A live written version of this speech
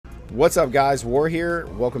What's up, guys? War here.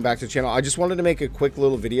 Welcome back to the channel. I just wanted to make a quick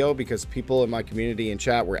little video because people in my community and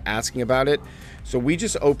chat were asking about it. So we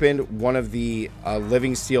just opened one of the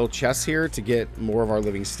living steel chests here to get more of our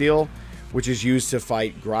living steel, which is used to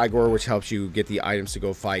fight Grigor, which helps you get the items to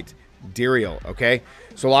go fight Diriel. Okay,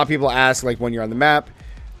 so a lot of people ask, like, when you're on the map,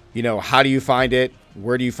 you know, how do you find it?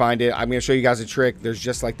 Where do you find it? I'm going to show you guys a trick. There's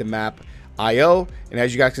just like the map IO, and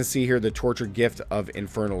as you guys can see here, the tortured gift of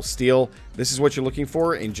infernal steel. This is what you're looking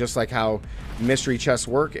for, and just like how mystery chests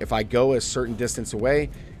work, if I go a certain distance away,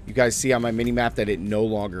 you guys see on my mini map that it no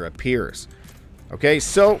longer appears. Okay,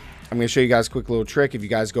 so I'm going to show you guys a quick little trick. If you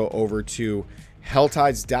guys go over to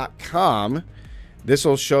helltides.com, this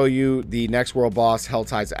will show you the next world boss,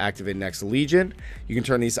 Helltides activate next legion. You can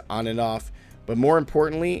turn these on and off, but more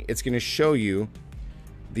importantly, it's going to show you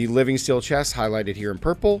the living steel chest highlighted here in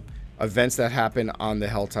purple, events that happen on the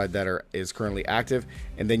Helltide that is currently active,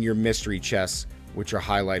 and then your mystery chests, which are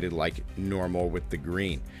highlighted like normal with the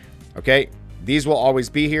green. Okay, these will always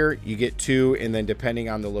be here. You get 2, and then depending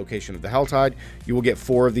on the location of the Helltide, you will get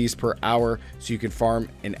 4 of these per hour, so you can farm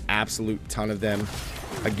an absolute ton of them.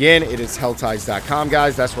 Again, it is helltides.com,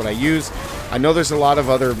 guys. That's what I use. I know there's a lot of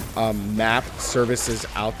other map services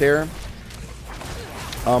out there,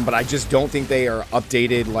 but I just don't think they are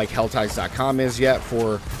updated like helltides.com is yet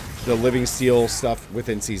for the living steel stuff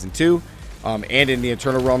within season 2 and in the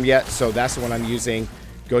Eternal Realm yet. So that's the one I'm using.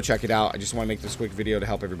 Go check it out. I just want to make this quick video to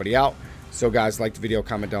help everybody out. So guys, like the video,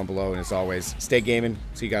 comment down below, and as always, stay gaming.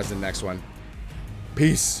 See you guys in the next one.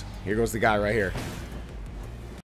 Peace. Here goes the guy right here.